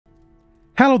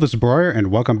Hello, this is Broyar, and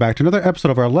welcome back to another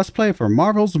episode of our Let's Play for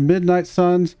Marvel's Midnight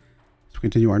Suns. Let's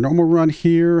continue our normal run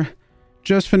here.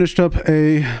 Just finished up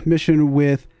a mission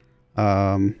with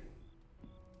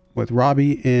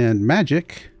Robbie and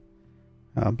Magic.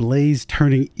 Blaze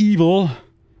turning evil,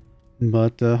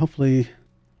 but hopefully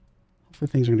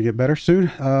things are going to get better soon.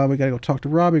 We got to go talk to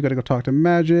Robbie, got to go talk to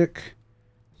Magic.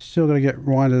 Still got to get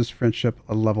Rwanda's friendship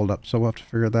leveled up, so we'll have to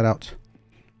figure that out.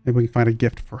 Maybe we can find a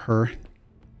gift for her.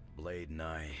 Blade and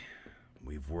I,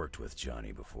 we've worked with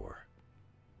Johnny before.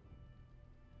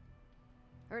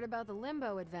 Heard about the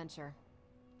Limbo adventure.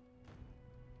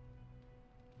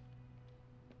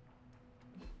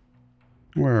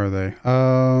 Where are they?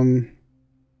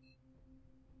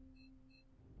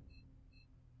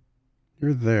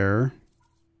 You're there.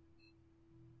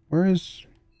 Where is...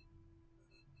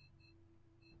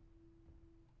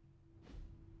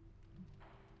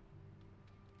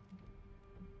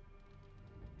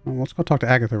 Well, let's go talk to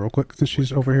Agatha real quick since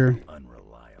she's over here.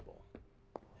 Unreliable.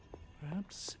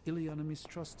 Perhaps Ileana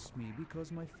mistrusts me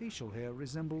because my facial hair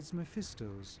resembles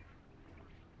Mephisto's.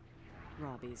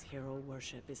 Robbie's hero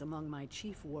worship is among my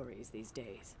chief worries these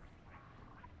days.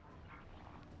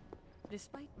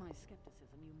 Despite my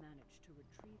skepticism, you managed to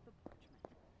retrieve the parchment.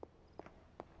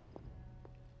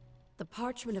 The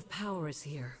parchment of power is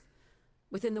here,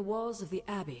 within the walls of the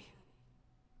Abbey.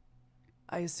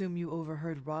 I assume you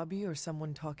overheard Robbie or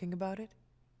someone talking about it?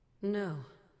 No.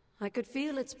 I could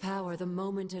feel its power the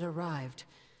moment it arrived.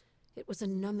 It was a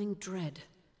numbing dread,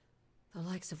 the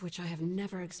likes of which I have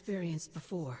never experienced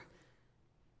before.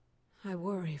 I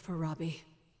worry for Robbie.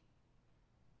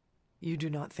 You do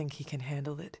not think he can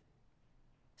handle it?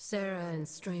 Sarah and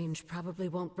Strange probably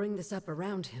won't bring this up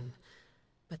around him,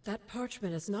 but that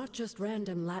parchment is not just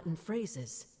random Latin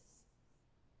phrases.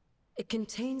 It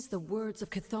contains the words of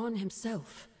Chthon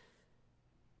himself.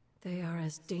 They are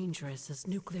as dangerous as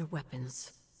nuclear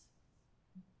weapons.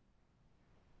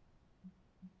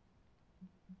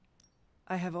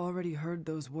 I have already heard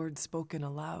those words spoken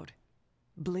aloud.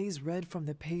 Blaze read from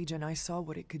the page and I saw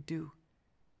what it could do.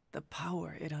 The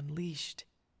power it unleashed.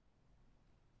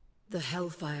 The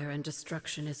hellfire and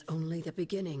destruction is only the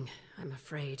beginning, I'm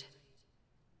afraid.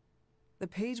 The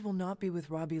page will not be with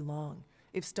Robbie long.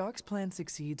 If Stark's plan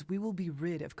succeeds, we will be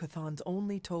rid of Chthon's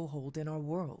only toehold in our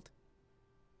world.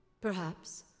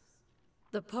 Perhaps.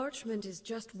 The parchment is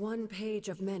just one page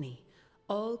of many,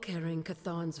 all carrying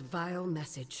Chthon's vile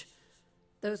message.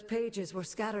 Those pages were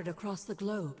scattered across the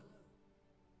globe.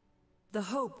 The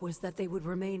hope was that they would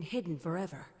remain hidden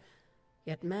forever.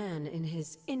 Yet man, in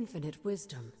his infinite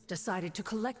wisdom, decided to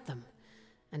collect them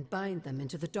and bind them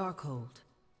into the Darkhold.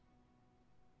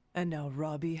 And now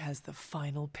Robbie has the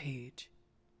final page.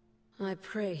 I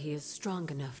pray he is strong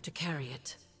enough to carry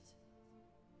it.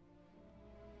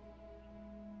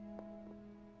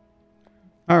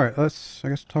 Alright, let's, I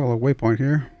guess, talk a little waypoint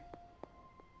here.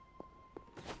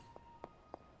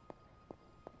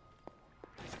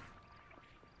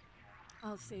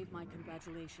 I'll save my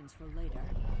congratulations for later,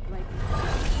 right now.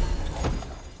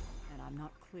 And I'm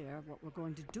not clear what we're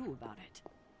going to do about it.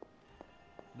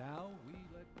 Now we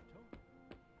let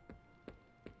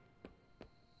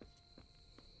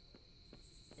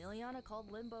Ileana called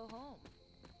Limbo home.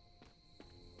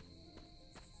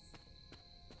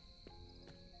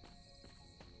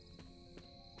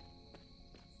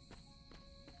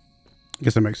 I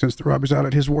guess that makes sense that Robbie's out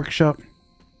at his workshop.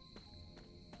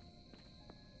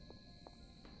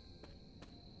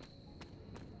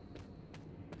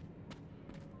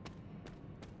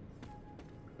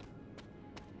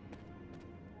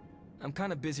 I'm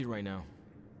kind of busy right now.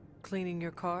 Cleaning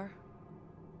your car?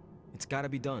 It's gotta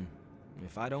be done.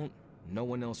 If I don't, no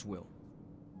one else will.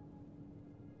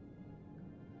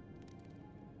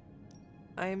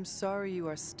 I am sorry you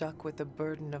are stuck with the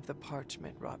burden of the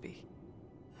parchment, Robbie.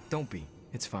 Don't be.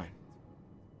 It's fine.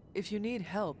 If you need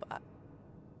help,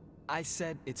 I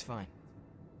said it's fine.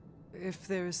 if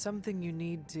there is something you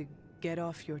need to get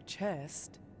off your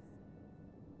chest...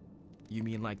 You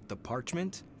mean like the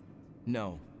parchment?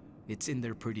 No. It's in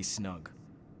there pretty snug.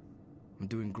 I'm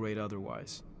doing great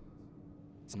otherwise.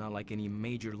 It's not like any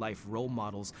major life role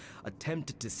models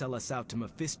attempted to sell us out to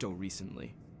Mephisto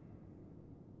recently.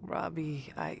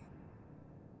 Robbie,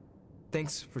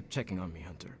 Thanks for checking on me,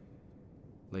 Hunter.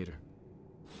 Later.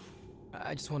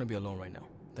 I just want to be alone right now.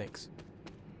 Thanks.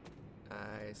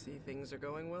 I see things are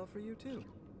going well for you too.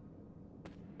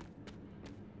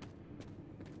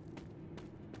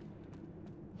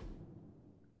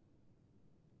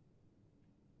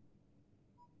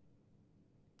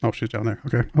 Oh, she's down there.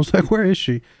 Okay. I was like, where is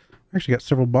she? I actually got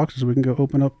several boxes we can go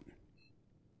open up.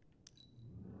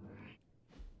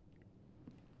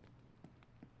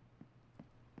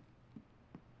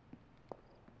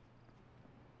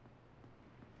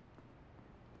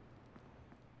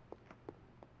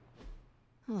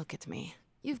 Look at me.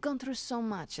 You've gone through so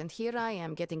much, and here I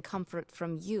am getting comfort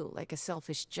from you like a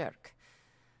selfish jerk.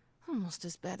 Almost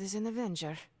as bad as an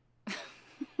Avenger.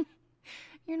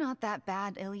 You're not that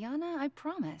bad, Ileana, I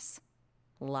promise.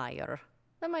 Liar.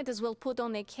 I might as well put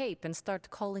on a cape and start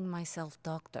calling myself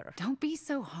Doctor. Don't be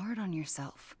so hard on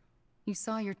yourself. You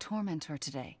saw your tormentor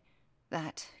today.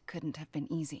 That couldn't have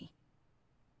been easy.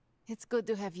 It's good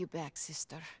to have you back,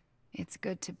 sister. It's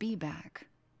good to be back,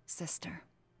 sister.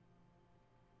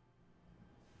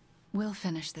 We'll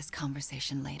finish this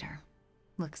conversation later.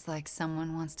 Looks like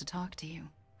someone wants to talk to you.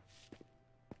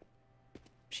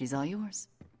 She's all yours.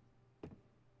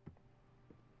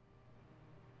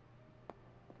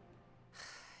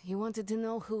 You wanted to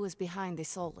know who was behind the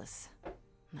Solus.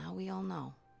 Now we all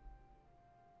know.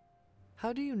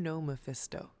 How do you know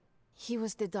Mephisto? He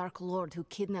was the Dark Lord who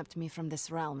kidnapped me from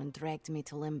this realm and dragged me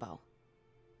to Limbo.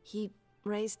 He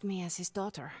raised me as his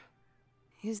daughter.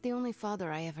 He's the only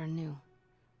father I ever knew.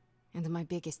 And my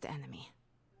biggest enemy.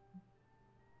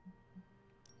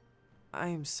 I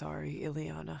am sorry,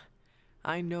 Ileana.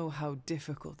 I know how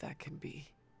difficult that can be.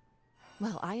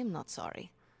 Well, I am not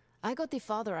sorry. I got the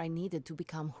father I needed to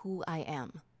become who I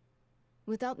am.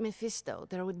 Without Mephisto,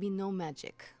 there would be no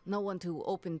magic, no one to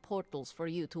open portals for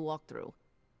you to walk through.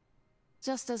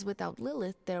 Just as without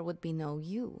Lilith, there would be no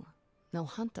you, no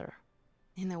Hunter.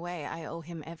 In a way, I owe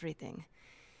him everything,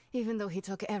 even though he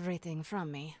took everything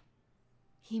from me.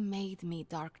 He made me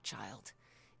Darkchild,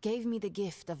 gave me the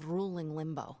gift of ruling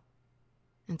Limbo.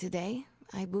 And today,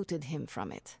 I booted him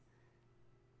from it.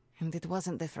 And it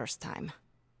wasn't the first time.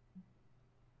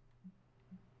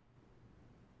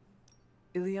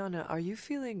 Ileana, are you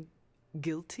feeling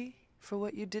guilty for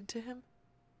what you did to him?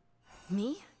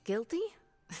 Me? Guilty?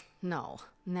 No,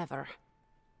 never.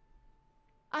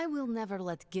 I will never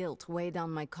let guilt weigh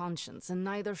down my conscience, and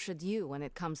neither should you when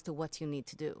it comes to what you need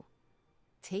to do.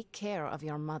 Take care of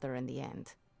your mother in the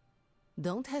end.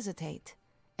 Don't hesitate,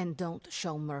 and don't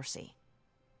show mercy.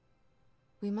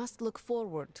 We must look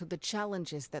forward to the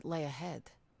challenges that lay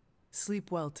ahead.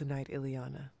 Sleep well tonight,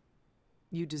 Ileana.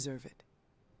 You deserve it.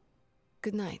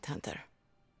 Good night, Hunter.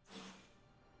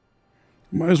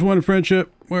 Minus one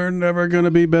friendship. We're never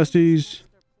gonna be besties.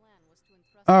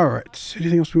 Alright.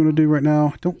 Anything else we want to do right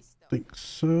now? Don't think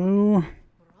so.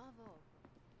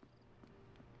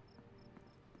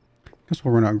 Guess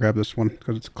we'll run out and grab this one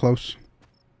because it's close.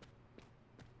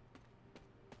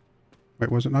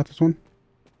 Wait, was it not this one?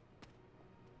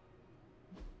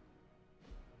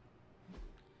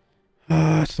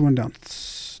 It's the one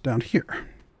down here.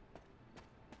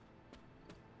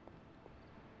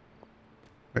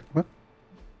 Wait, what?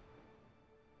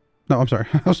 No, I'm sorry.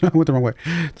 I went the wrong way.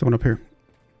 It's the one up here.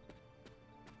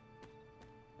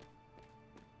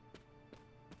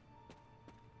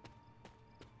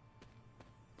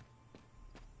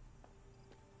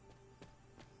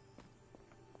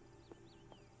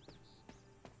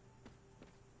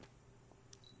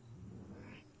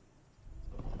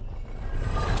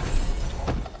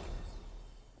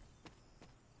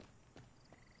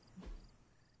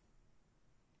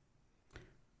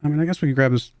 I mean, I guess we could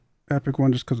grab this epic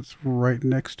one just because it's right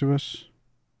next to us.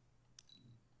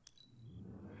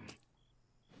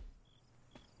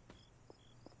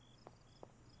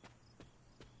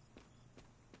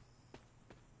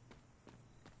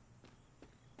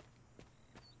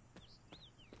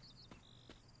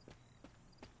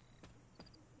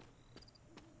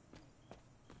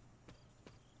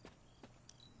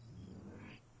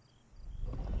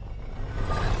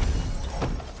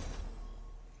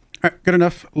 All right, good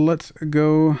enough. Let's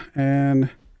go and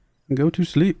go to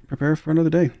sleep. Prepare for another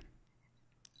day.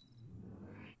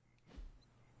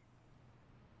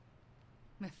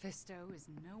 Mephisto is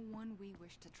no one we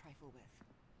wish to trifle with.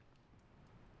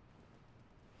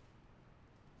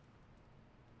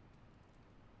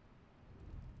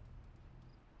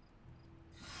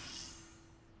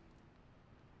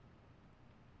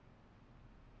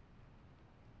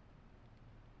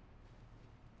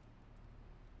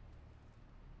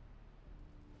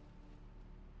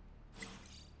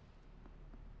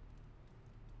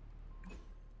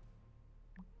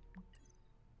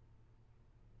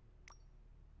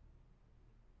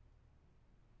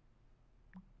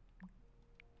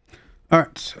 All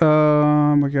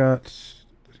right, we got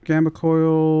gamma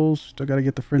coils. Still got to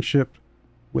get the friendship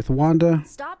with Wanda.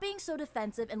 Stop being so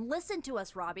defensive and listen to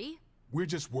us, Robbie. We're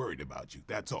just worried about you,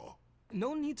 that's all.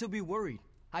 No need to be worried.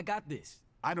 I got this.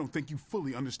 I don't think you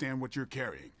fully understand what you're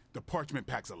carrying. The parchment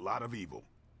packs a lot of evil.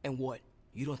 And what?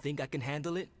 You don't think I can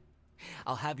handle it?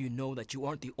 I'll have you know that you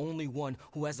aren't the only one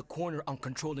who has a corner on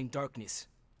controlling darkness.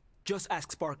 Just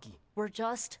ask Sparky. We're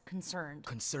just concerned.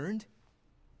 Concerned?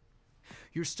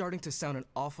 You're starting to sound an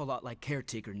awful lot like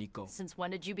Caretaker, Nico. Since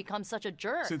when did you become such a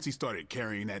jerk? Since he started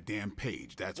carrying that damn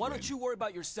page, that's Why when... don't you worry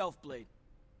about yourself, Blade?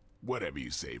 Whatever you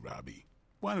say, Robbie.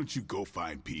 Why don't you go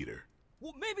find Peter?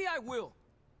 Well, maybe I will.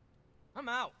 I'm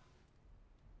out.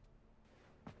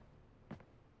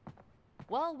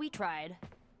 Well, we tried.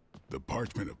 The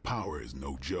parchment of power is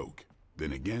no joke.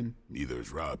 Then again, neither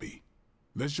is Robbie.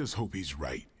 Let's just hope he's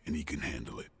right and he can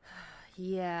handle it.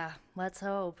 Yeah, let's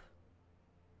hope.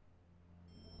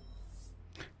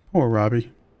 Poor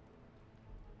Robbie.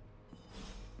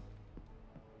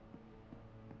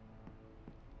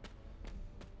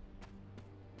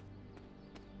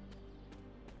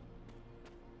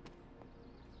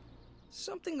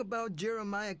 Something about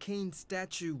Jeremiah Kane's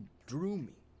statue drew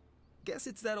me. Guess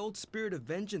it's that old Spirit of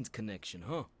Vengeance connection,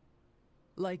 huh?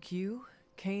 Like you,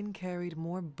 Kane carried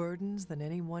more burdens than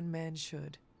any one man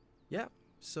should. Yeah,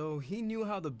 so he knew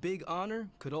how the big honor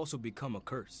could also become a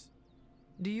curse.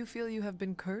 Do you feel you have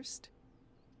been cursed?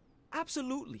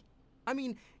 Absolutely. I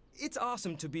mean, it's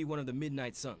awesome to be one of the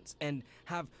Midnight Suns and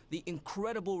have the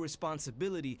incredible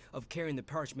responsibility of carrying the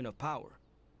parchment of power.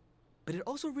 But it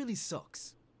also really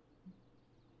sucks.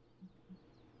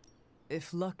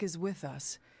 If luck is with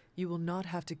us, you will not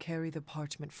have to carry the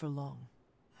parchment for long.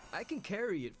 I can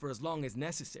carry it for as long as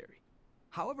necessary.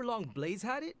 However long Blaze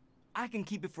had it, I can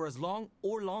keep it for as long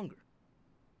or longer.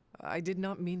 I did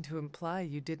not mean to imply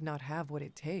you did not have what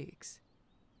it takes.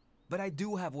 But I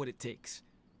do have what it takes.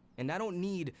 And I don't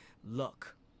need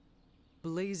luck.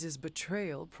 Blaze's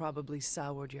betrayal probably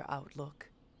soured your outlook.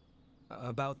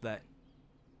 About that.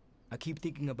 I keep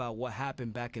thinking about what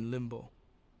happened back in Limbo.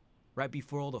 Right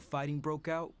before all the fighting broke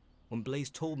out, when Blaze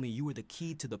told me you were the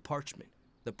key to the parchment,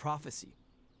 the prophecy,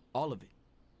 all of it.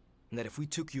 And that if we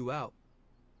took you out,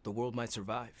 the world might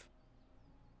survive.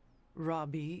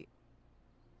 Robbie...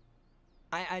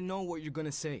 I know what you're gonna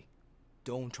say.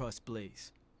 Don't trust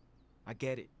Blaze. I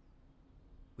get it.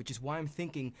 Which is why I'm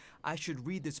thinking I should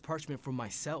read this parchment for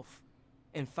myself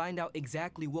and find out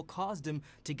exactly what caused him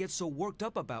to get so worked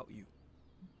up about you.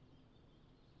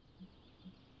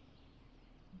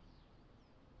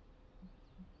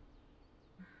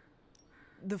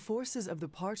 The forces of the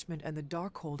parchment and the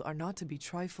Darkhold are not to be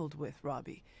trifled with,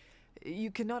 Robbie. You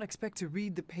cannot expect to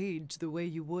read the page the way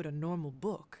you would a normal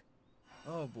book.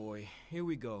 Oh boy, here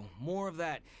we go. More of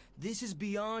that. This is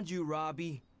beyond you,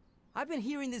 Robbie. I've been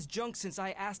hearing this junk since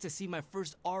I asked to see my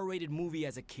first R-rated movie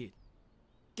as a kid.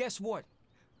 Guess what?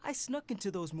 I snuck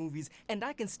into those movies and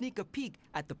I can sneak a peek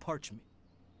at the parchment.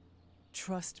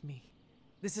 Trust me,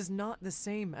 this is not the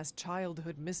same as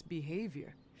childhood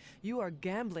misbehavior. You are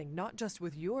gambling not just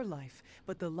with your life,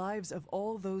 but the lives of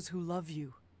all those who love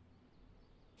you.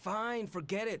 Fine,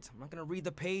 forget it. I'm not gonna read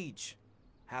the page.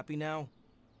 Happy now?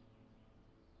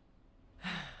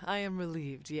 I am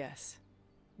relieved, yes.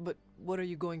 But what are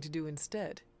you going to do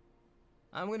instead?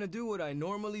 I'm gonna do what I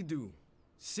normally do.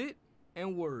 Sit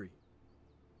and worry.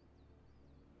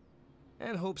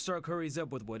 And hope Stark hurries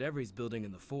up with whatever he's building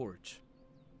in the forge.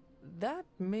 That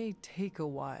may take a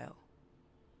while.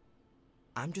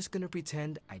 I'm just gonna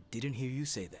pretend I didn't hear you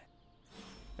say that.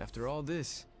 After all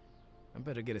this, I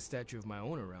better get a statue of my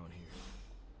own around here.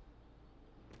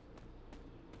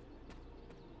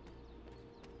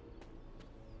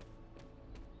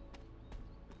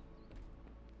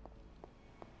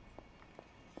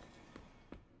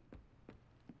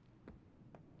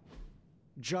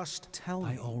 Just tell me.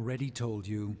 I already told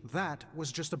you. That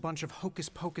was just a bunch of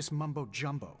hocus-pocus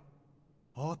mumbo-jumbo.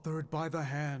 Authored by the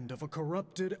hand of a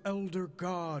corrupted elder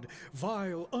god,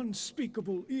 vile,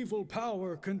 unspeakable evil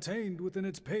power contained within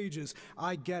its pages.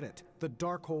 I get it. The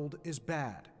Darkhold is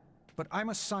bad. But I'm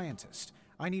a scientist.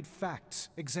 I need facts,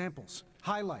 examples,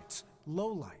 highlights,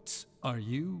 lowlights. Are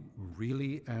you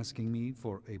really asking me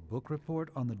for a book report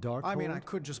on the Darkhold? I mean, I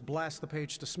could just blast the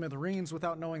page to smithereens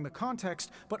without knowing the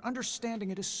context, but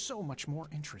understanding it is so much more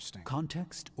interesting.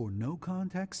 Context or no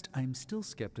context, I'm still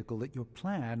skeptical that your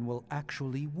plan will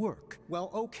actually work. Well,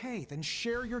 okay, then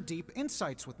share your deep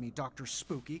insights with me, Dr.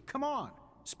 Spooky. Come on,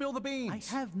 spill the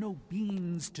beans. I have no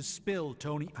beans to spill,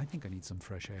 Tony. I think I need some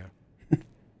fresh air.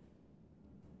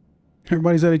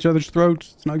 Everybody's at each other's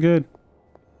throats. It's not good.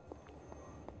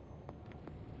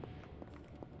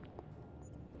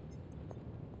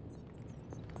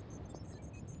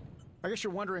 I guess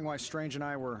you're wondering why Strange and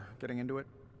I were getting into it?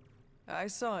 I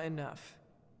saw enough.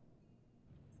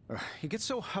 He gets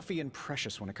so huffy and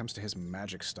precious when it comes to his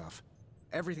magic stuff.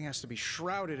 Everything has to be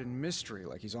shrouded in mystery,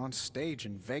 like he's on stage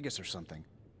in Vegas or something.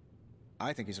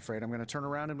 I think he's afraid I'm going to turn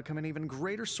around and become an even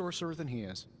greater sorcerer than he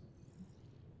is.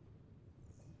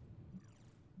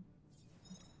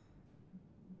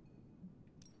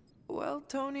 Well,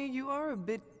 Tony, you are a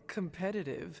bit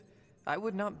competitive. I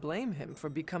would not blame him for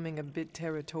becoming a bit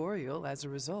territorial as a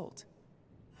result.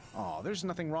 Oh, there's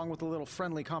nothing wrong with a little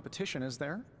friendly competition, is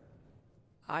there?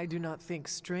 I do not think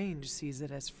Strange sees it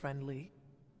as friendly.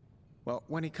 Well,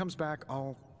 when he comes back,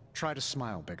 I'll try to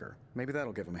smile bigger. Maybe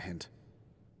that'll give him a hint.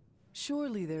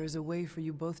 Surely there is a way for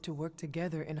you both to work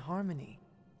together in harmony.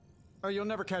 Oh, you'll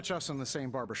never catch us in the same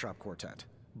barbershop quartet.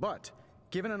 But,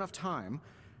 given enough time,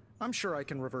 I'm sure I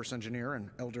can reverse engineer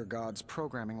an Elder God's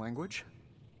programming language.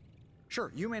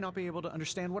 Sure, you may not be able to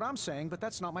understand what I'm saying, but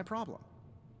that's not my problem.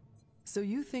 So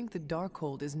you think the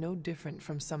Darkhold is no different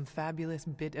from some fabulous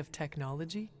bit of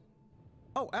technology?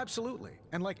 Oh, absolutely.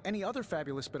 And like any other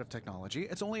fabulous bit of technology,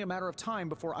 it's only a matter of time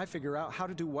before I figure out how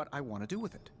to do what I want to do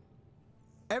with it.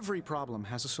 Every problem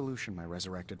has a solution, my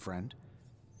resurrected friend.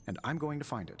 And I'm going to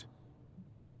find it.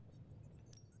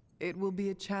 It will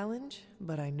be a challenge,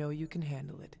 but I know you can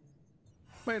handle it.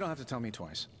 Well, you don't have to tell me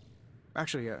twice.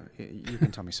 Actually, you can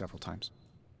tell me several times.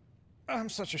 I'm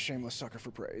such a shameless sucker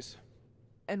for praise.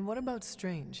 And what about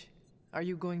Strange? Are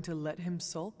you going to let him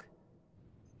sulk?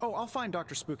 Oh, I'll find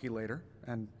Dr. Spooky later,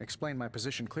 and explain my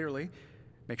position clearly.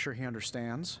 Make sure he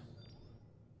understands.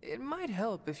 It might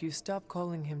help if you stop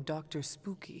calling him Dr.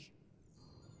 Spooky.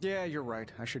 Yeah, you're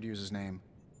right. I should use his name.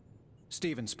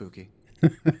 Stephen Spooky.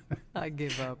 I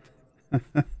give up.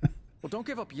 Well, don't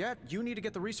give up yet. You need to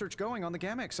get the research going on the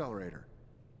Gamma Accelerator.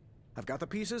 I've got the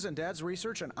pieces and Dad's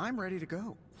research, and I'm ready to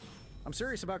go. I'm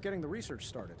serious about getting the research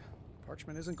started.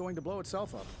 Parchment isn't going to blow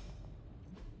itself up.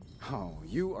 Oh,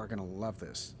 you are gonna love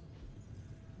this.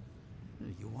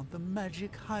 You want the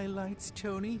magic highlights,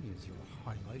 Tony? Here's your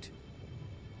highlight.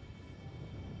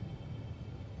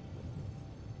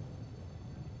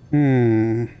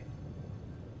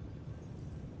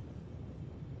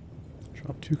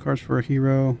 Drop 2 cards for a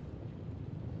hero.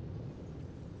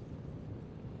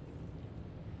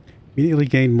 Immediately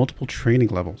gain multiple training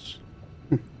levels.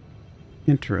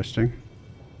 Interesting.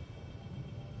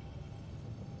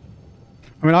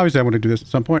 I mean, obviously I want to do this at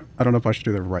some point. I don't know if I should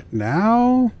do that right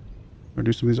now or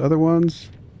do some of these other ones.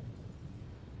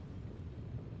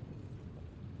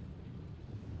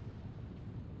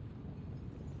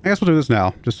 I guess we'll do this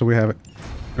now, just so we have it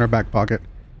in our back pocket.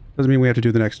 Doesn't mean we have to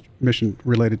do the next mission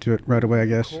related to it right away, I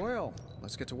guess. Coil,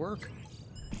 let's get to work.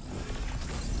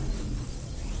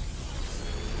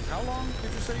 How long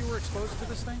did you say you were exposed to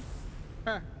this thing?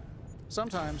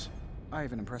 Sometimes I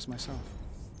even impress myself.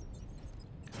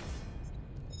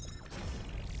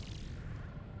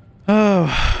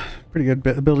 Oh, pretty good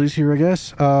abilities here, I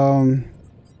guess.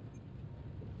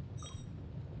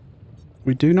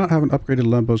 We do not have an upgraded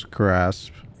Limbo's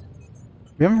Grasp.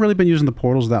 We haven't really been using the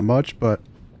portals that much, but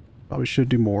probably should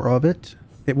do more of it.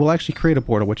 It will actually create a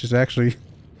portal, which is actually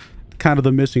kind of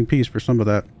the missing piece for some of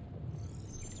that.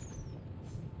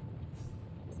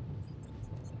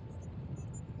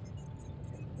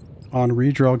 On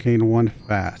redraw, gain 1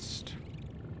 fast.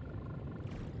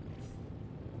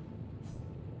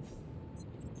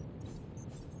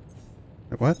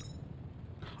 Wait, what?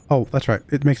 Oh, that's right.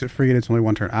 It makes it free and it's only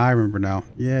 1 turn. I remember now.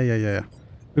 Yeah.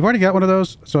 We've already got one of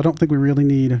those, so I don't think we really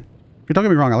need... Don't get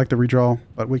me wrong, I like the redraw,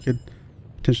 but we could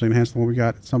potentially enhance the one we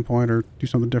got at some point or do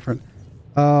something different.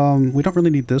 We don't really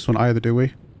need this one either, do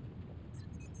we?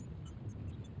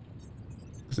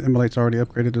 This Immolate's already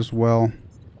upgraded as well.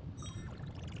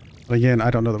 But again,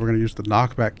 I don't know that we're going to use the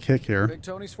knockback kick here. Big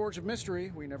Tony's Forge of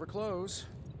Mystery. We never close.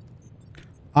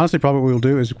 Honestly, probably what we'll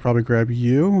do is probably grab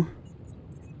you.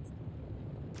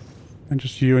 And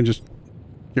just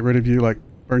get rid of you, like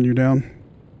burn you down.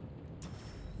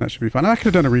 That should be fine. I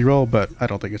could have done a reroll, but I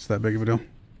don't think it's that big of a deal.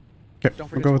 Okay,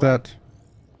 we'll go with that.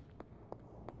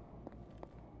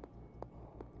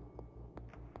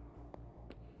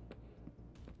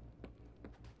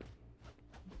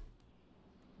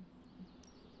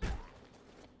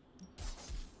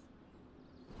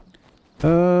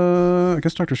 I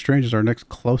guess Dr. Strange is our next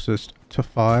closest to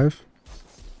 5.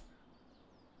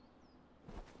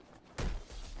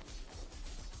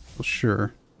 Well,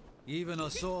 sure. Even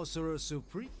a sorcerer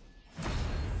supreme.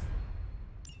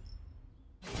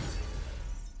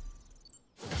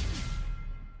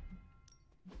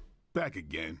 Back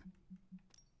again.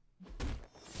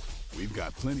 We've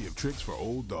got plenty of tricks for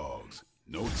old dogs.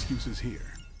 No excuses here.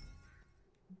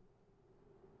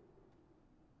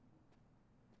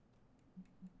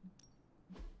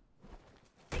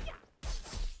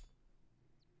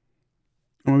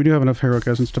 Well, we do have enough heroic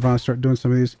essence to finally start doing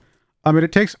some of these. I mean,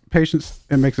 it takes patience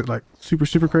and makes it like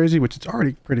super crazy, which it's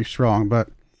already pretty strong, but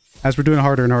as we're doing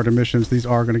harder and harder missions, these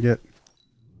are going to get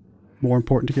more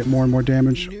important to get more and more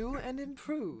damage. New and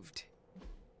improved.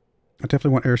 I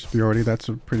definitely want air superiority. That's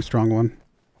a pretty strong one.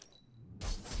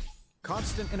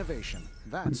 Constant innovation.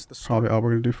 That's the Probably all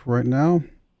we're going to do for right now.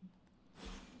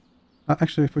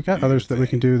 Actually, if we got others that we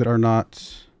can do that are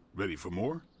not ready for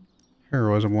more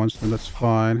heroism ones, then that's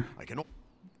fine.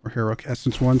 Or heroic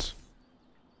essence ones.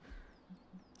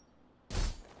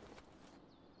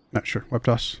 Not sure. Web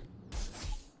toss.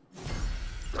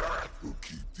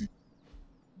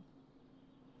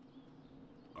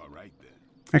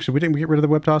 Actually, we didn't get rid of the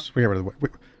web toss. We got rid of the.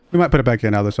 We might put it back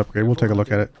in now. This upgrade. We'll take a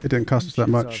look at it. It didn't cost us that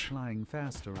much. Flying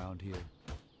fast around here.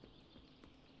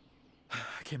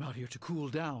 I came out here to cool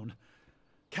down.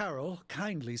 Carol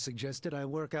kindly suggested I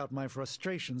work out my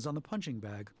frustrations on the punching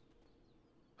bag.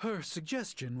 Her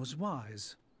suggestion was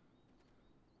wise.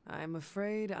 I'm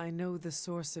afraid I know the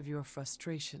source of your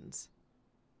frustrations.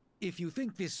 If you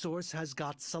think this source has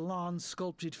got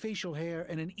salon-sculpted facial hair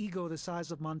and an ego the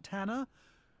size of Montana,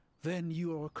 then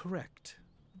you are correct.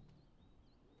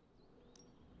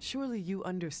 Surely you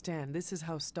understand this is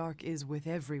how Stark is with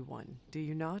everyone, do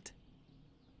you not?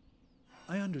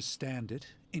 I understand it,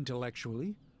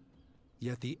 intellectually.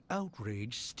 Yet the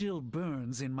outrage still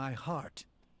burns in my heart.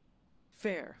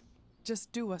 Fair.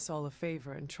 Just do us all a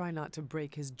favor and try not to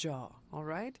break his jaw, all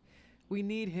right? We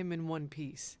need him in one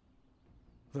piece.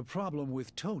 The problem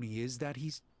with Tony is that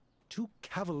he's too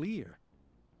cavalier.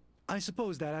 I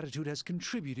suppose that attitude has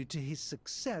contributed to his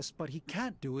success, but he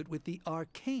can't do it with the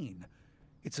arcane.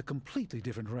 It's a completely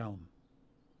different realm.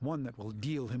 One that will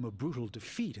deal him a brutal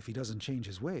defeat if he doesn't change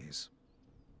his ways.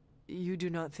 You do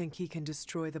not think he can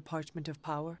destroy the Parchment of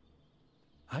Power?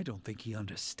 I don't think he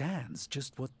understands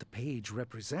just what the page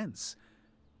represents.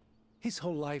 His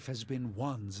whole life has been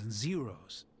ones and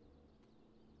zeros.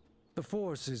 The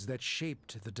forces that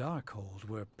shaped the Darkhold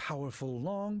were powerful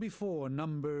long before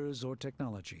numbers or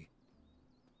technology.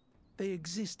 They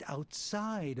exist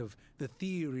outside of the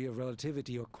theory of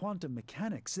relativity or quantum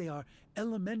mechanics. They are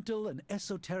elemental and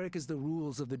esoteric as the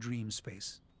rules of the dream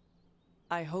space.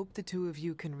 I hope the two of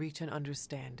you can reach an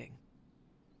understanding.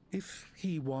 If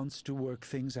he wants to work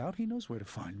things out, he knows where to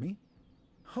find me.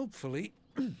 Hopefully,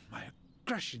 my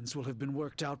aggressions will have been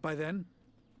worked out by then.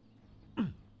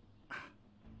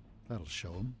 That'll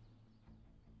show him.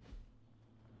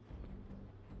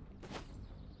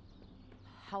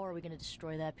 How are we going to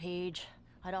destroy that page?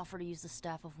 I'd offer to use the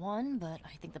Staff of One, but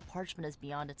I think the parchment is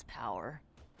beyond its power.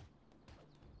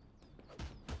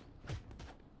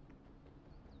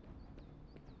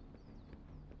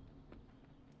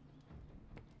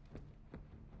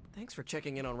 Thanks for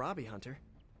checking in on Robbie, Hunter.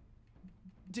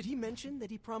 Did he mention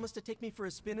that he promised to take me for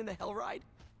a spin in the Hell Ride?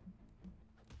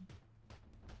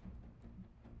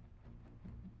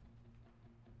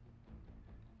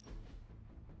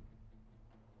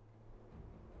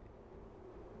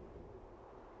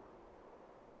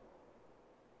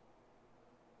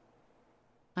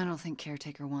 I don't think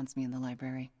Caretaker wants me in the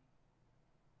library.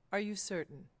 Are you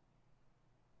certain?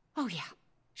 Oh yeah.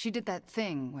 She did that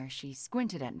thing where she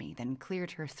squinted at me, then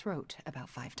cleared her throat about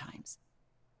 5 times.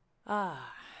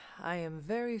 Ah, I am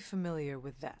very familiar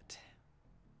with that.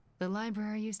 The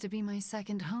library used to be my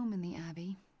second home in the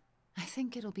Abbey. I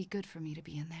think it'll be good for me to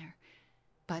be in there.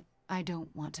 But I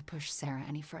don't want to push Sarah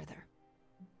any further.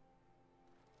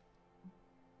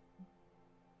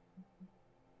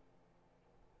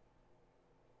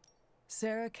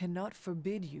 Sarah cannot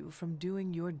forbid you from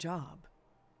doing your job.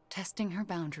 Testing her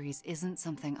boundaries isn't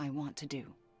something I want to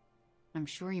do. I'm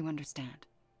sure you understand.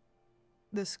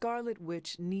 The Scarlet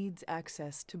Witch needs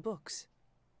access to books.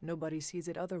 Nobody sees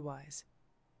it otherwise.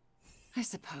 I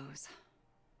suppose.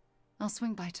 I'll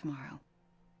swing by tomorrow.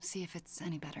 See if it's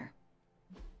any better.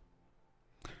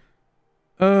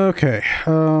 Okay.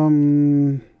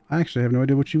 I actually have no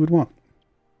idea what you would want.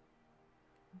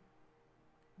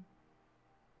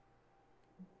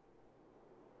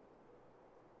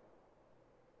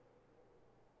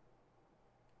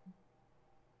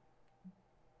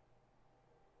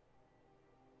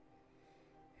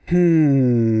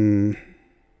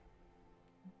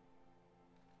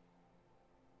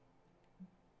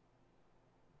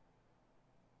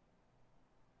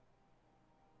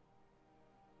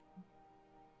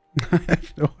 I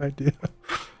have no idea.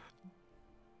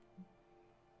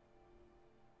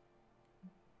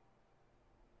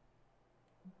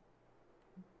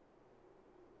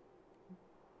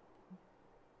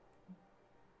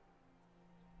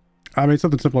 I mean,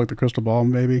 something simple like the crystal ball,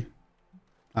 maybe.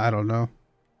 I don't know.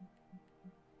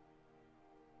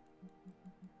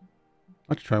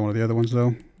 I'd like to try one of the other ones,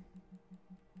 though.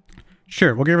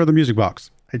 Sure, we'll give her the music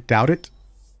box. I doubt it.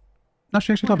 No,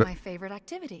 she actually loved it. One of my favorite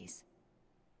activities.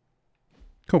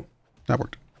 Cool. That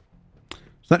worked.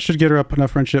 that should get her up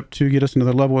enough friendship to get us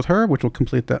another level with her, which will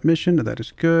complete that mission. That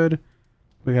is good.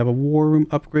 We have a war room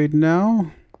upgrade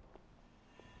now.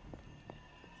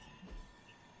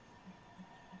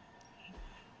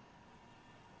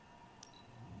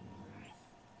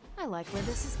 I like where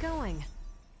this is going.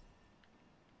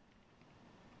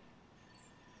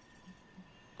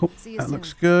 Cool. That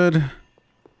looks good.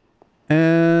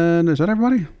 And is that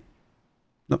everybody?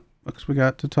 Nope. Looks we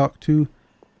got to talk to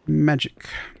Magic.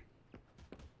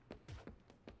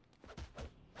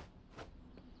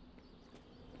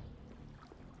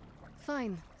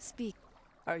 Fine, speak.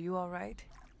 Are you all right?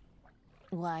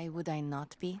 Why would I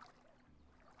not be?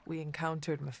 We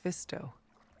encountered Mephisto.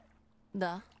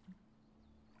 Duh.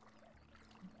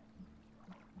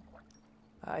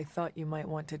 I thought you might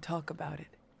want to talk about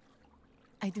it.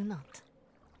 I do not.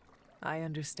 I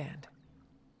understand.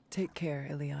 Take care,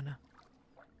 Ileana.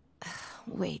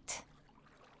 Wait.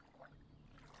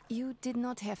 You did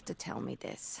not have to tell me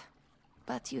this,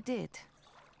 but you did.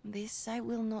 This I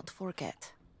will not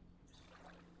forget.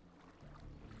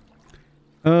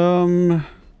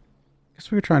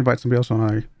 Guess we could try and invite somebody else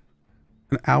on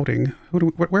an outing.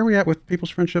 Where are we at with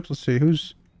people's friendships? Let's see.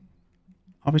 Who's...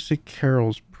 Obviously,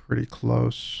 Carol's pretty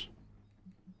close.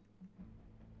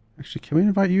 Actually, can we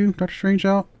invite you, Dr. Strange,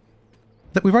 out?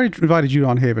 We've already invited you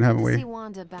on Haven, haven't we?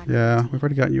 Yeah, we've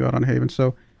already gotten you out on Haven.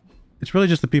 So it's really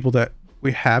just the people that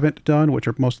we haven't done, which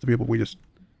are most of the people we just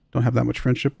don't have that much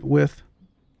friendship with.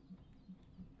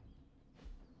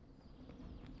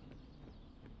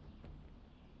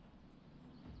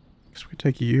 Guess we could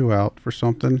take you out for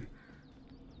something.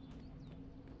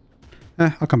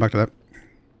 I'll come back to that.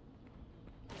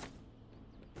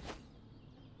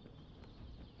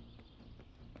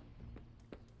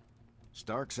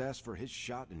 Stark's asked for his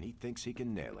shot and he thinks he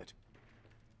can nail it.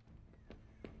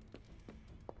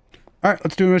 Alright,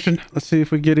 let's do a mission. Let's see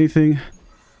if we get anything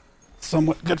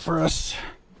somewhat good for us.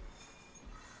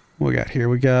 What we got here?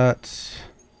 We got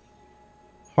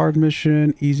hard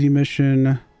mission, easy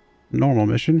mission, normal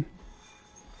mission.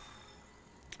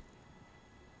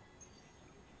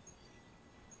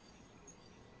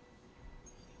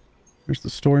 Here's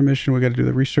the story mission we got to do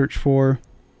the research for.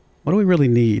 What do we really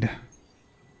need?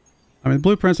 I mean,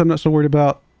 blueprints I'm not so worried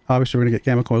about. Obviously, we're going to get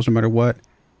gamma coils no matter what.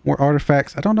 More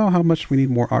artifacts. I don't know how much we need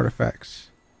more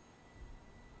artifacts.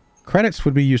 Credits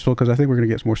would be useful because I think we're going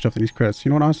to get some more stuff than these credits. You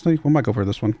know what, honestly? We might go for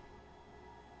this one.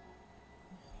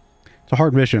 It's a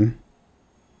hard mission.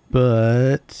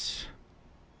 But...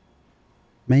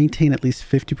 maintain at least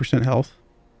 50% health.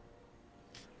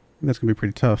 I think that's going to be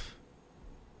pretty tough.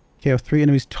 KO 3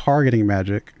 enemies targeting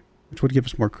magic, which would give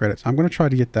us more credits. I'm going to try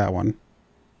to get that one.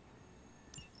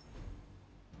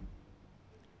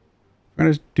 We're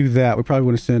going to do that. We probably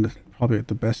want to send probably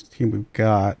the best team we've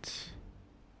got.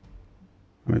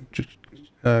 I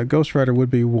mean, Ghost Rider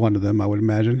would be one of them, I would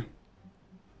imagine.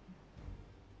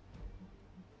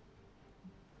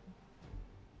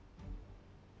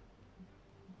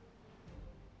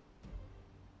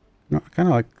 No, I kind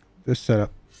of like this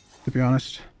setup, to be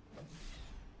honest.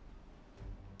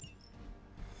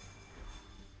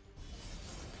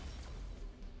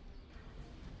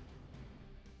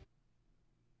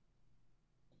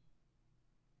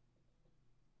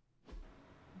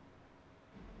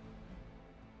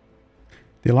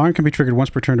 The alarm can be triggered once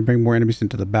per turn to bring more enemies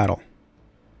into the battle.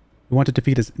 We want to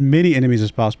defeat as many enemies as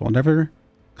possible. Never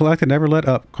collect a never let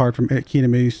up card from key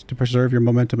enemies to preserve your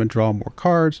momentum and draw more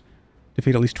cards.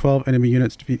 Defeat at least 12 enemy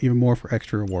units. Defeat even more for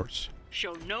extra rewards.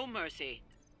 Show no mercy.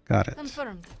 Got it.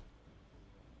 Confirmed.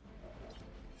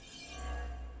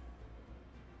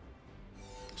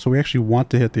 So we actually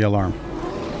want to hit the alarm.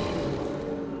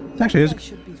 It actually is.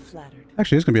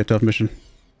 Actually, it's going to be a tough mission.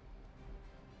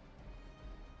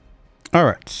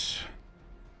 Alright.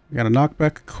 We got to knock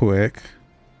back quick.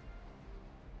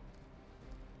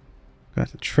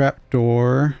 Got the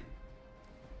trapdoor.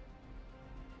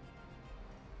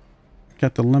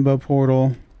 Got the limbo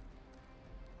portal.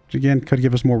 Which again could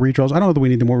give us more redraws. I don't know that we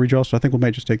need the more redraws, so I think we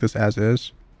might just take this as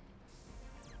is.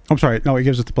 I'm sorry. No, it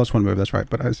gives us the +1 move. That's right.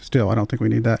 But still, I don't think we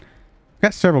need that.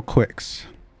 Got several quicks.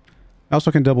 I also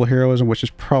can double heroism, which is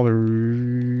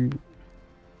probably...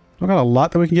 Don't got a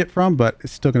lot that we can get from, but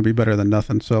it's still going to be better than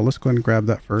nothing. So let's go ahead and grab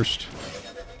that first.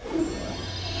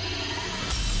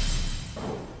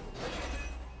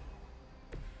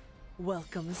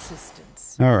 Welcome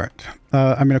assistance. All right.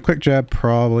 I mean, a quick jab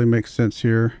probably makes sense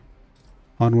here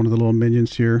on one of the little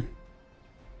minions here.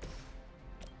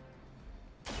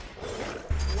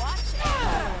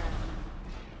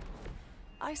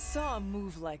 I saw a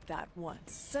move like that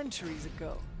once, centuries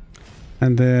ago.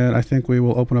 And then I think we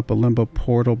will open up a limbo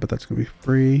portal, but that's going to be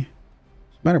free.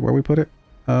 Doesn't matter where we put it.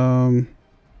 Probably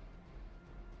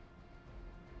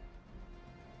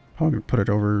put it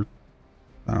over,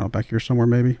 I don't know, back here somewhere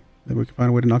maybe. Maybe we can find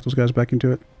a way to knock those guys back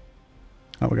into it.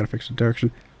 Oh, we gotta fix the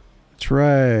direction. That's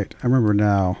right. I remember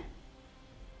now.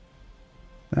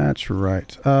 That's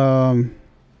right.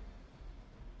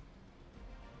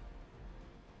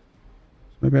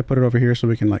 Maybe I put it over here so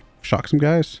we can like shock some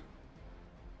guys.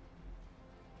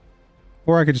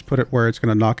 Or I could just put it where it's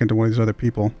going to knock into one of these other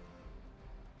people.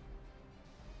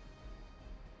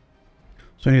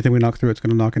 So anything we knock through, it's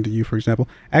going to knock into you, for example.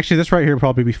 Actually, this right here would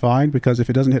probably be fine, because if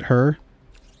it doesn't hit her,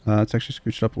 it's actually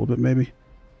scooched up a little bit maybe.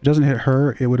 If it doesn't hit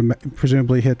her, it would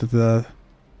presumably hit the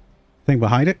thing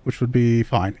behind it, which would be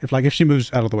fine. If she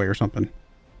moves out of the way or something.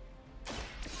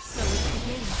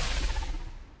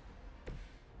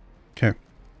 Okay.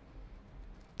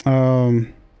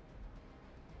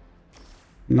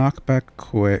 Knock back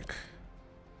quick.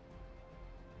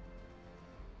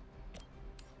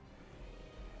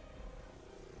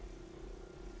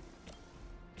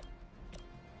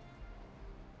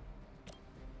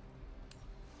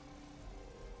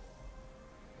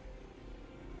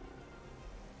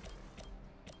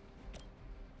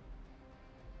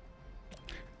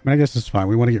 I mean, I guess it's fine.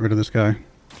 We want to get rid of this guy.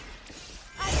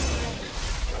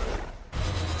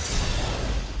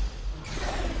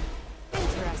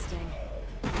 Interesting.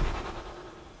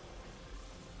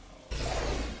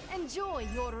 Enjoy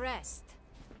your rest.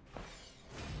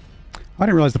 I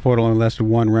didn't realize the portal only lasted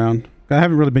one round. I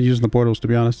haven't really been using the portals, to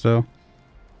be honest, so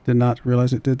did not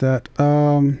realize it did that.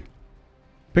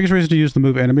 Biggest reason to use the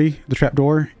move enemy, the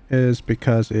trapdoor, is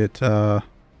because it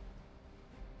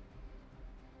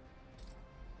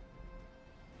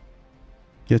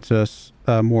gets us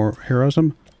more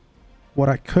heroism. What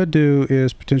I could do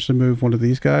is potentially move one of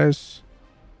these guys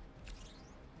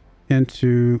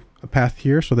into a path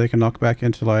here so they can knock back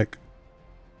into like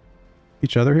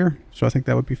each other here. So I think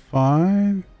that would be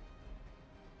fine.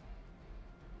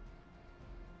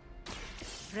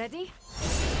 Ready?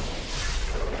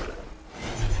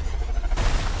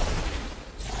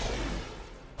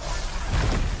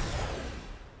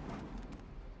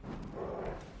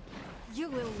 You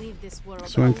will leave this world.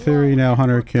 So in theory now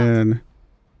Hunter can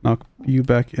knock you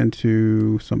back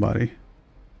into somebody.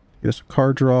 Get us a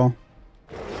card draw.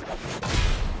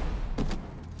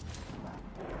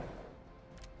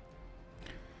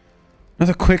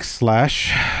 Another quick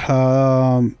slash.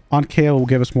 On KO will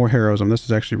give us more heroism. This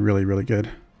is actually really, really good.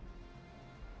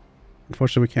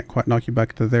 Unfortunately, we can't quite knock you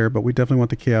back to there, but we definitely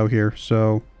want the KO here,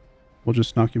 so we'll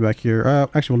just knock you back here.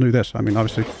 Actually, we'll do this. I mean,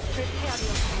 obviously,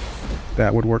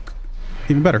 that would work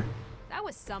even better. That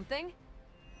was something.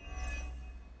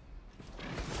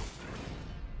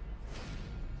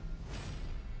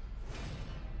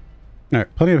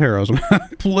 Alright, plenty of heroism.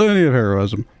 Plenty of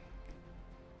heroism.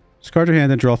 Discard your hand,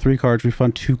 then draw 3 cards,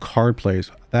 refund 2 card plays.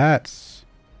 That's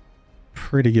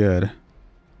pretty good.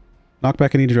 Knock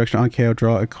back in any direction on KO,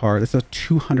 draw a card. That's a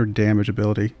 200 damage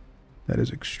ability. That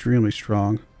is extremely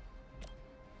strong.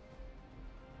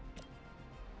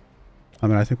 I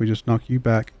mean, I think we just knock you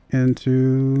back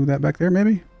into that back there,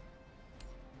 maybe?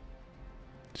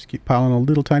 Just keep piling a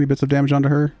little tiny bits of damage onto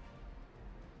her.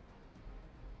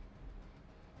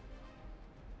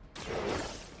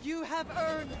 You have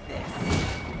earned this.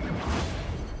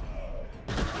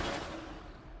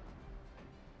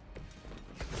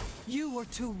 You were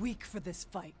too weak for this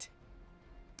fight.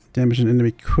 Damage an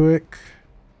enemy quick.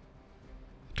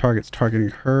 Target's targeting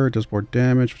her, does more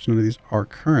damage, which none of these are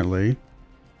currently.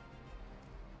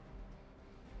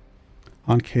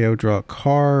 On KO, draw a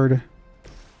card.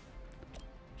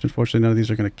 Which unfortunately none of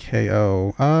these are going to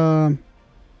KO.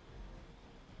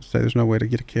 Say there's no way to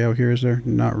get a KO here, is there?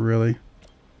 Not really.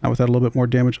 Not without a little bit more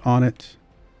damage on it.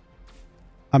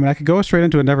 I mean, I could go straight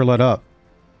into a Never Let Up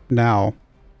now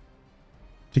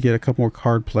to get a couple more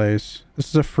card plays. This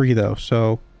is a free though,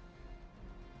 so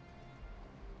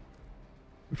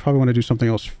we probably want to do something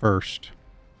else first.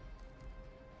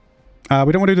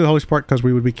 We don't want to do the Holy Spark because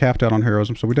we would be capped out on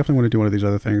heroism, so we definitely want to do one of these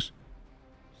other things.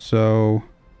 So,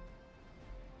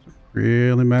 doesn't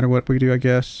really matter what we do, I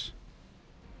guess.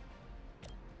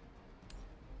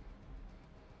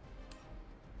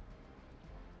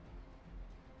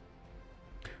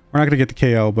 We're not going to get the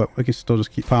KO, but we can still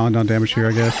just keep piling down damage here,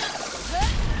 I guess.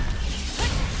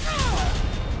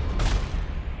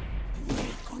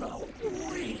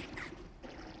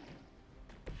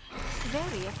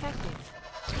 Very effective.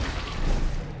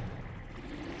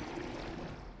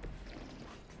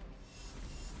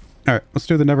 Alright, let's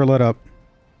do the Never Let Up.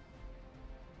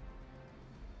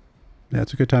 Yeah,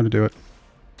 it's a good time to do it.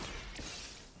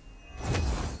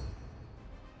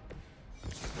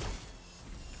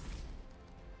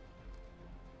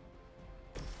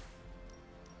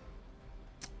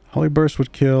 Holy Burst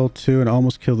would kill 2 and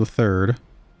almost kill the 3rd.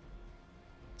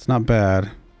 It's not bad.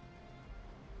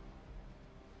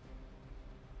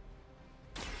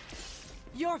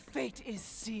 Your fate is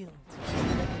sealed. We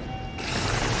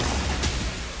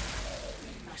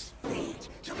must feed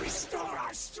to restore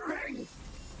our strength.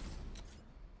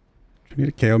 We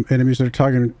need to KO enemies that are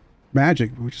targeting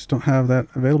magic. We just don't have that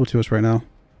available to us right now.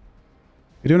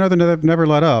 We do another never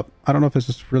let up. I don't know if this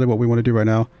is really what we want to do right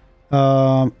now.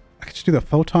 I could just do the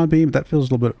photon beam, but that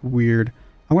feels a little bit weird.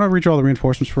 I want to redraw the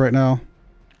reinforcements for right now.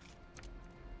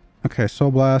 Okay, Soul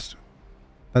Blast.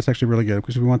 That's actually really good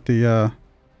because we want the and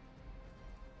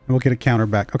we'll get a counter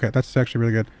back. Okay, that's actually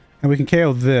really good. And we can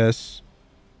KO this,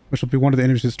 which will be one of the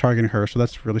enemies that's targeting her. So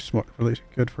that's really smart, really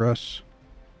good for us.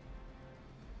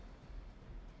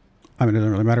 I mean, it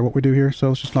doesn't really matter what we do here, so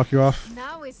let's just knock you off.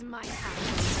 Now is my time.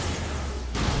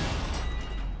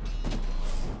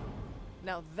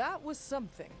 Now that was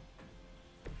something.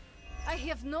 I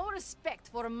have no respect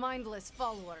for mindless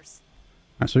followers.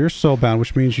 Alright, so you're soulbound,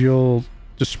 which means you'll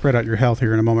just spread out your health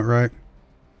here in a moment, right?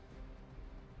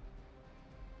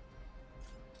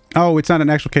 Oh, it's not an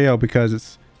actual KO because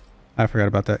it's... I forgot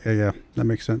about that. Yeah, that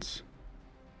makes sense.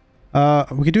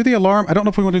 We could do the alarm. I don't know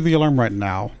if we want to do the alarm right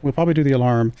now. We'll probably do the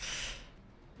alarm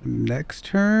next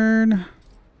turn.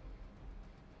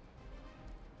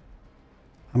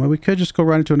 I mean, we could just go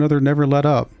right into another never let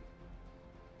up.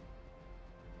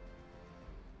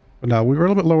 But no, we were a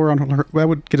little bit lower on her. That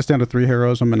would get us down to 3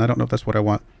 heroism, and I don't know if that's what I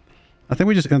want. I think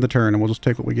we just end the turn, and we'll just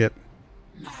take what we get.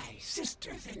 My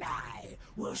sisters and I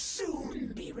will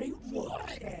soon be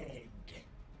rewarded.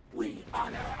 We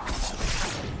honor our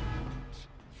support.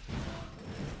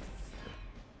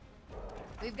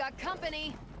 We've got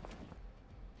company.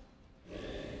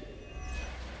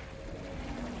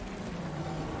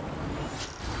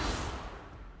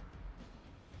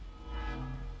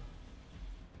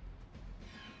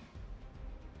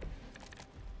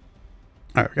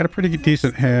 Alright, we got a pretty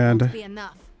decent hand.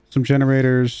 Some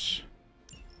generators.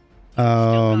 Still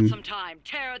got some time.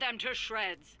 Tear them to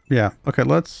shreds. Yeah. Okay,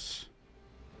 let's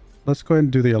go ahead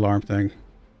and do the alarm thing.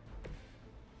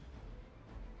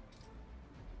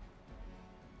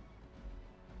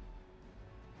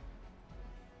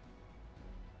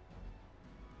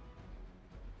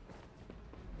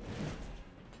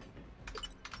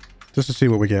 Just to see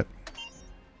what we get.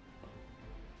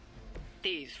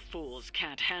 These fools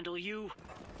can't handle you.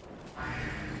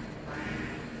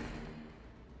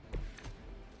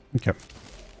 Okay.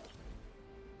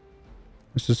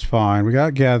 This is fine. We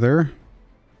got Gather.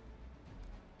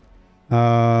 We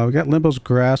got Limbo's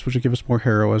Grasp, which will give us more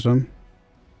heroism.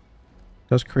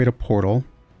 Does create a portal.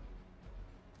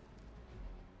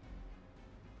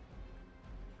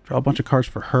 Draw a bunch of cards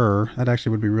for her. That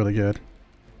actually would be really good.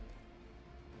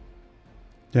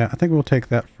 Yeah, I think we'll take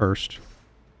that first.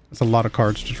 That's a lot of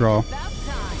cards to draw.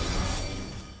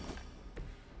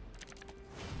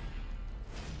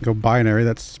 Go binary.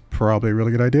 That's probably a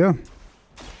really good idea.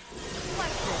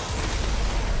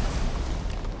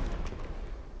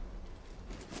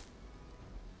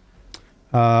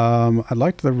 I'd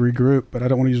like to regroup, but I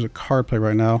don't want to use a card play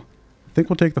right now. I think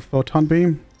we'll take the photon beam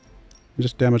and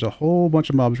just damage a whole bunch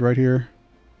of mobs right here.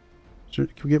 Can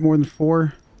we get more than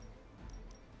 4?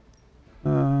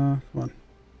 Come on.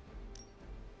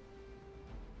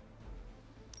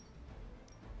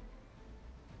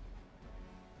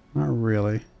 Not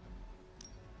really.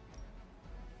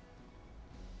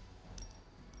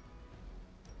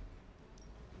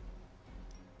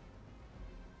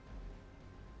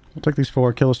 We'll take these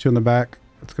 4, kill us 2 in the back.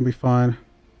 That's gonna be fine.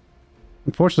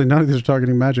 Unfortunately, none of these are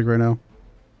targeting magic right now.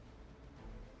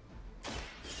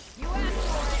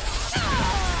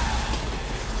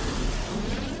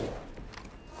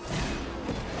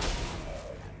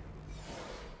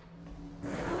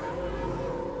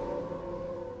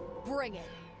 Bring it.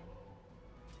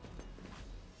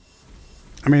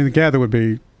 I mean, the Gather would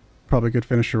be probably a good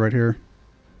finisher right here.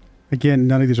 Again,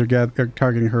 none of these are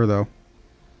targeting her, though.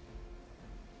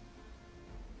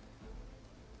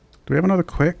 Do we have another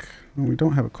quick? We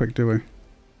don't have a quick, do we? I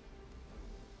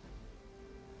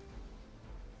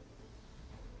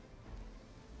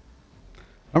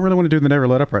don't really want to do the never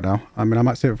let up right now. I mean, I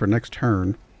might save it for next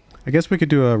turn. I guess we could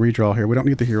do a redraw here. We don't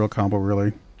need the hero combo,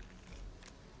 really.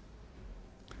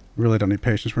 We really don't need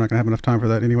patience. We're not going to have enough time for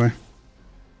that anyway.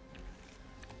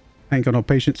 I ain't got no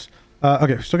patience.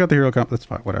 Okay, we still got the hero combo. That's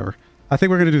fine, whatever. I think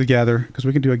we're going to do the Gather, because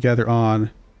we can do a Gather on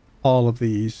all of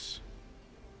these.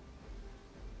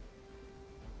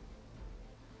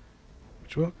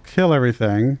 Which will kill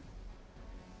everything.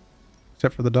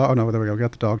 Except for the dog. Oh, no, there we go. We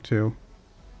got the dog, too.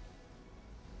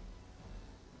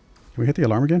 Can we hit the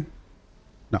alarm again?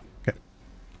 No.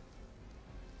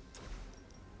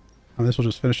 And this will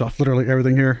just finish off literally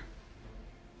everything here.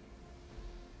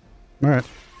 All right.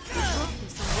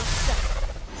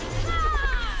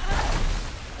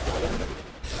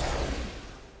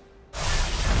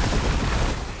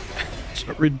 It's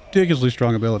a ridiculously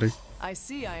strong ability. I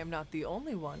see I am not the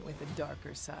only one with a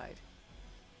darker side.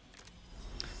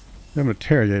 I'm going to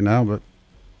interrogate now, but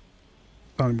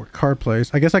not any more card plays.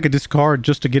 I guess I could discard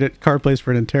just to get it card plays for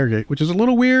an interrogate, which is a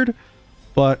little weird,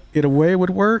 but in a way it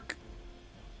would work.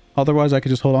 Otherwise, I could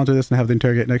just hold on to this and have the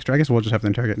interrogate next turn. I guess we'll just have the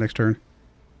interrogate next turn.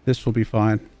 This will be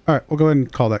fine. All right, we'll go ahead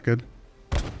and call that good.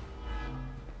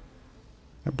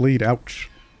 That bleed, ouch.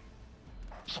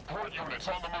 Support units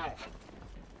on the move.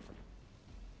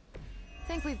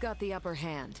 Think we've got the upper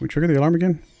hand. Can we trigger the alarm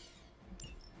again?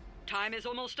 Time is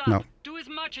almost up. No. Do as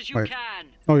much as you Wait. can.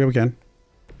 Oh, yeah, we can.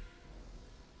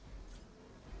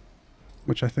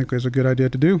 Which I think is a good idea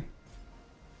to do.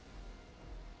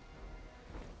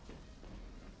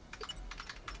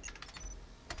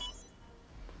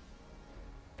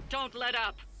 Don't let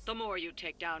up. The more you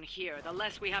take down here, the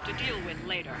less we have to deal with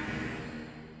later.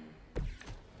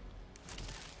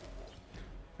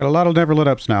 Got a lot of never lit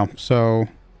ups now, so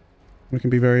we can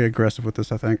be very aggressive with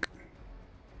this, I think.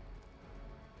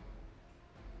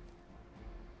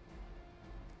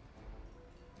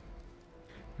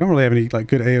 I don't really have any like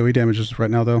good AoE damages right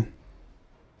now, though.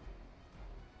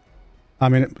 I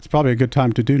mean, it's probably a good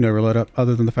time to do never let up,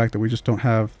 other than the fact that we just don't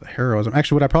have the heroism.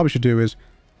 Actually, what I probably should do is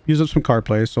use up some card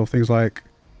plays, so things like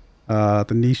the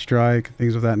knee strike,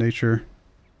 things of that nature.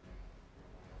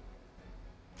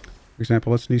 For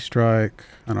example, let's knee strike.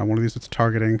 I don't know, one of these that's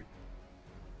targeting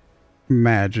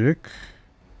magic.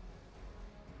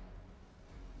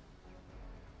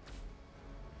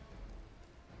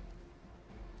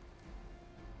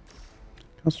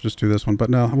 Let's just do this one, but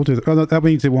no, we'll do that. Oh, that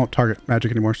means it won't target magic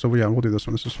anymore, so yeah, we'll do this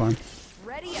one. This is fine.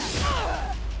 Ready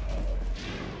up.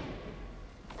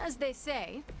 As they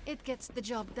say, it gets the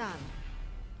job done.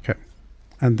 Okay.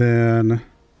 And then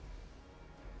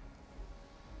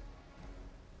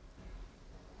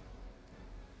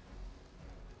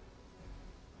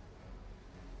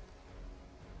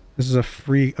this is a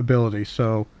free ability,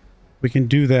 so we can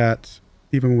do that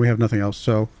even when we have nothing else.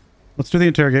 So let's do the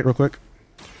interrogate real quick.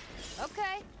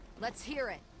 Okay, let's hear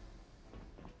it.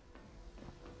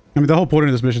 I mean, the whole point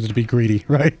of this mission is to be greedy,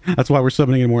 right? That's why we're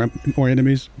summoning in more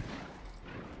enemies.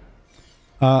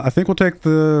 I think we'll take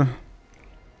the...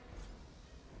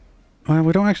 Well,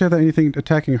 we don't actually have anything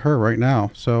attacking her right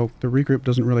now, so the regroup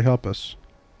doesn't really help us.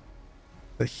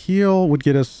 The heal would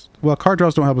get us... Well, card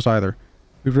draws don't help us either.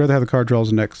 We'd rather have the card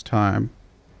draws next time.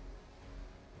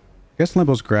 I guess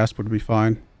Limbo's Grasp would be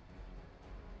fine.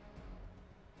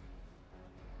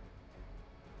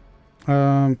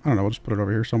 I don't know, we'll just put it over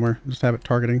here somewhere. Just have it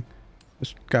targeting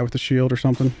this guy with the shield or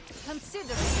something.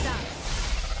 Consider it done.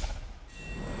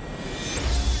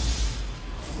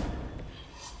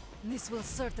 This will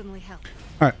certainly help.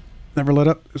 Alright, never let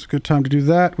up. It's a good time to do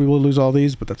that. We will lose all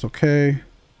these, but that's okay.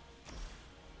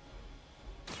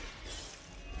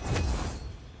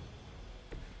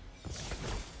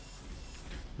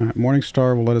 Alright,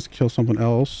 Morningstar will let us kill someone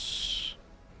else.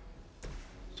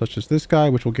 Such as this guy,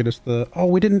 which will get us the... Oh,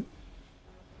 we didn't...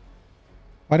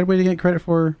 Why did we get credit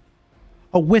for...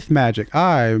 Oh, with magic.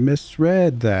 I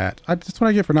misread that. That's what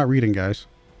I get for not reading, guys.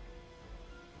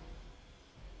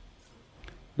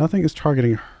 Nothing is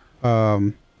targeting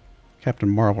Captain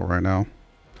Marvel right now.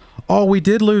 Oh, we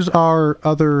did lose our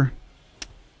other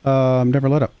never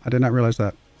let up. I did not realize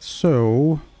that.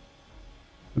 So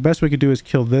the best we could do is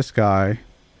kill this guy.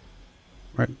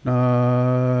 Right.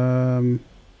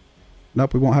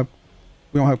 Nope, we won't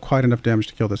have quite enough damage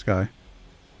to kill this guy.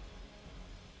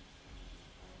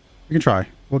 We can try.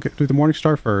 We'll do the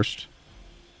Morningstar first.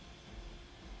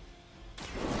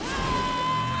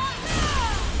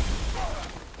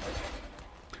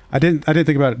 I didn't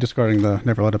think about discarding the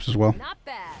never let ups as well. Not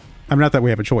bad. I mean, not that we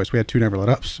have a choice. We had 2 never let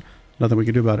ups. Nothing we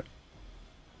can do about it.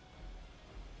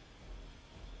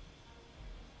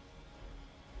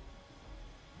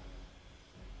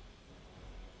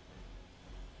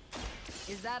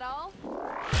 Is that all?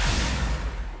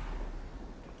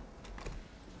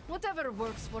 Whatever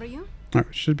works for you. All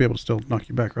right, should be able to still knock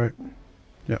you back, right?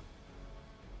 Yeah.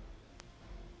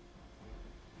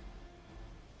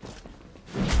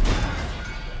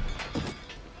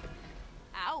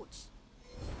 Ouch.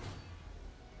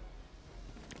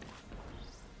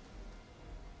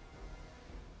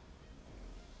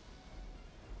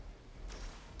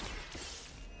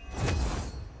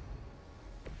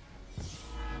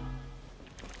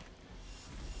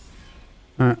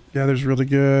 Alright, yeah, there's really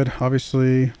good,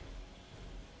 obviously.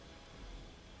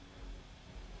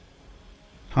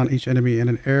 Taunt each enemy in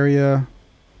an area.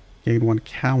 Gain 1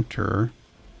 counter.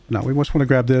 No, we just want to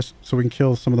grab this so we can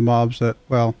kill some of the mobs that,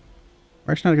 well,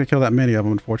 we're actually not going to kill that many of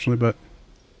them, unfortunately, but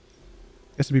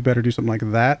I guess it'd be better to do something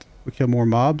like that. We kill more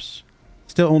mobs.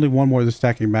 Still only 1 more of the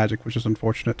stacking magic, which is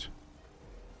unfortunate.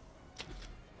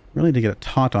 Really need to get a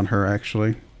taunt on her,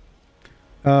 actually.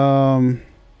 Let's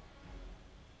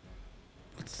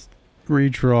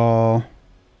redraw.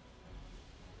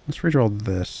 Let's redraw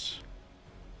this.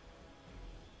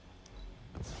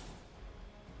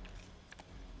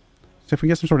 So if we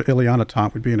get some sort of Ileana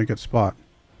taunt, we'd be in a good spot.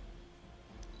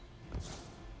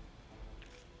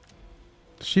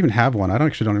 Does she even have one? I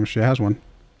don't even know if she has one.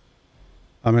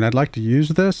 I mean, I'd like to use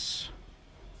this,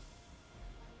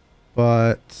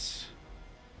 but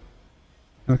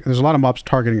there's a lot of mobs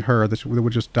targeting her that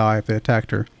would just die if they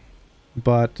attacked her.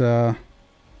 But I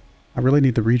really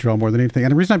need the redraw more than anything.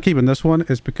 And the reason I'm keeping this one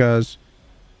is because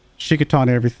she could taunt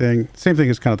everything. Same thing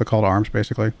as kind of the call to arms,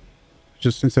 basically.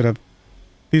 Just instead of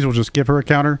these will just give her a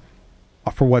counter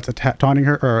for what's taunting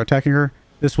her or attacking her.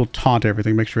 This will taunt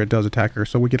everything, make sure it does attack her.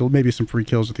 So we get maybe some free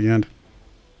kills at the end.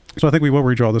 So I think we will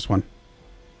redraw this one.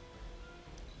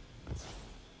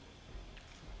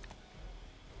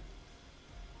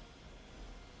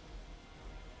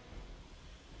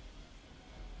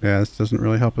 Yeah, this doesn't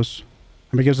really help us.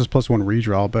 I mean, it gives us +1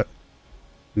 redraw, but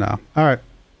no. All right.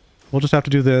 We'll just have to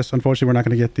do this. Unfortunately, we're not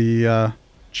going to get the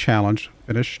challenge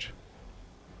finished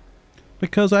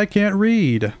because I can't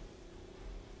read.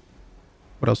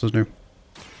 What else is new?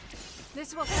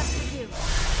 This will test you.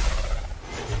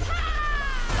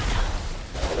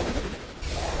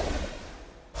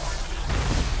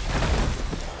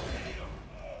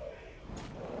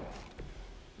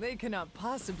 They cannot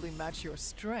possibly match your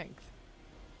strength.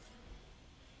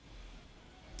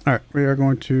 All right, we are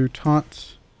going to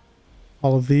taunt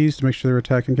all of these to make sure they're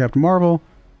attacking Captain Marvel.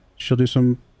 She'll do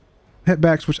some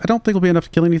hitbacks, which I don't think will be enough to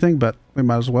kill anything, but we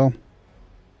might as well.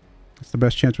 It's the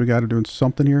best chance we got of doing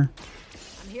something here.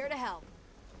 I'm here to help.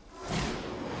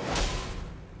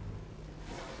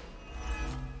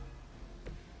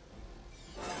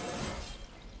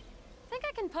 Think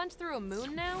I can punch through a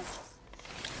moon now?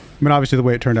 I mean, obviously the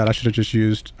way it turned out, I should have just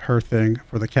used her thing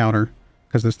for the counter,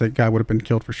 because this guy would have been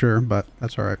killed for sure, but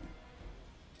that's all right.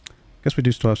 Guess we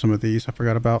do still have some of these I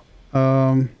forgot about.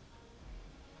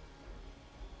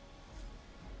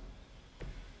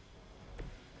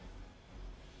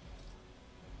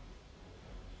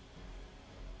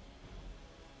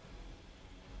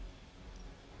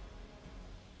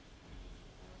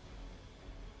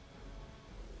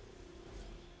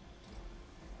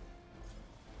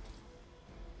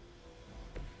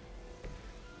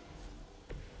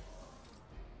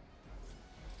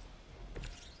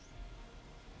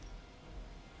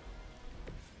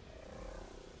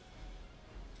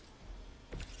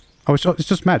 Oh, it's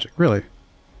just magic, really.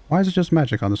 Why is it just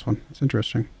magic on this one? It's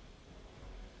interesting.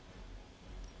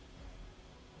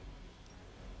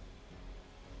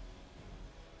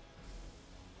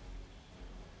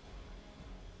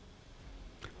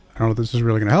 I don't know if this is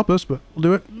really going to help us, but we'll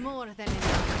do it. More than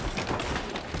enough.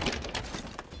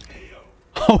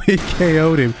 Oh, he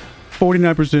KO'd him.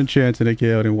 49% chance that it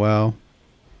KO'd him. Wow.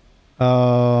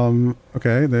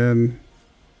 Okay, then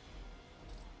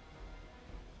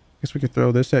guess we could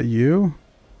throw this at you.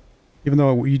 Even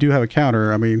though you do have a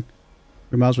counter, I mean,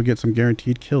 we might as well get some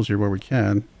guaranteed kills here where we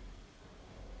can.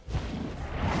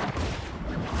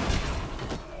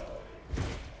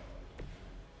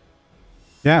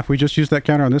 Yeah, if we just used that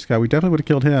counter on this guy, we definitely would have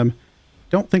killed him.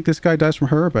 Don't think this guy dies from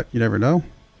her, but you never know.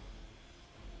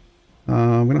 We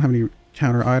don't have any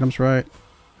counter items, right?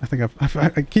 I think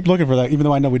I keep looking for that, even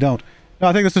though I know we don't. No,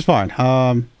 I think this is fine.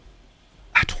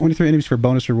 23 enemies for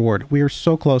bonus reward. We are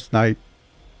so close tonight.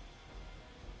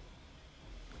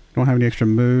 Don't have any extra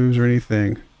moves or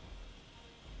anything.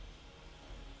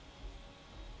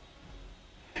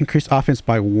 Increase offense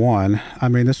by 1. I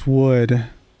mean, this would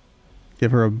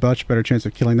give her a much better chance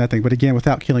of killing that thing. But again,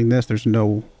 without killing this, there's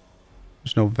no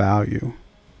value.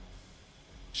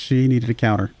 She needed a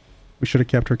counter. We should have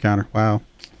kept her counter. Wow.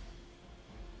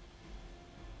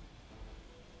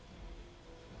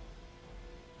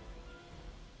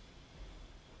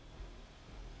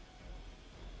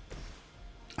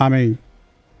 I mean,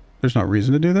 there's no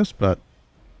reason to do this, but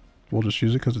we'll just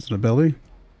use it because it's an ability.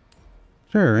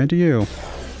 Sure, into you.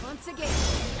 Once again.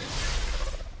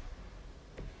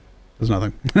 Does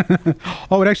nothing.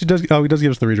 Oh, it actually does. Oh, it does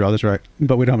give us the redraw. That's right.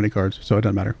 But we don't have any cards, so it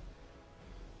doesn't matter.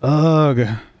 Ugh.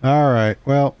 All right.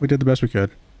 Well, we did the best we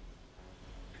could.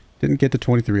 Didn't get to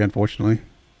 23, unfortunately.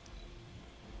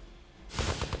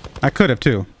 I could have,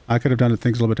 too. I could have done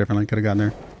things a little bit differently. Could have gotten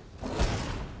there.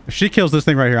 If she kills this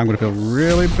thing right here, I'm going to feel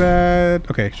really bad.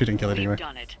 Okay, she didn't kill it anyway.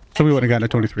 So we wouldn't have gotten a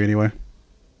 23 anyway.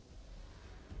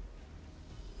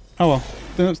 Oh well.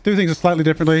 Let's do things slightly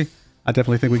differently. I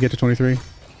definitely think we get to 23.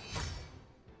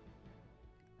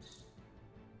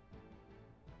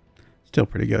 Still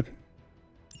pretty good.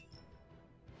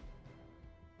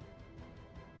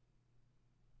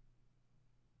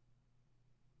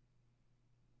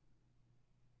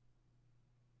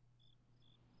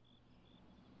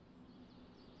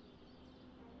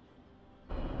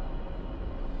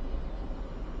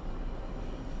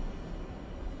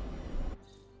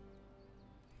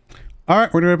 All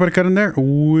right, we're going to put a cut in there.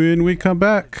 When we come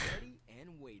back,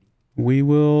 we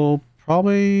will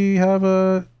probably have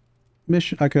a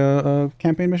mission, like a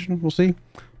campaign mission. We'll see.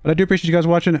 But I do appreciate you guys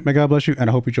watching. May God bless you, and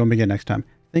I hope you join me again next time.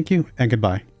 Thank you, and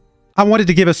goodbye. I wanted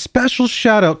to give a special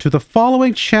shout out to the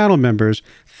following channel members.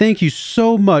 Thank you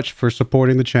so much for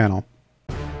supporting the channel.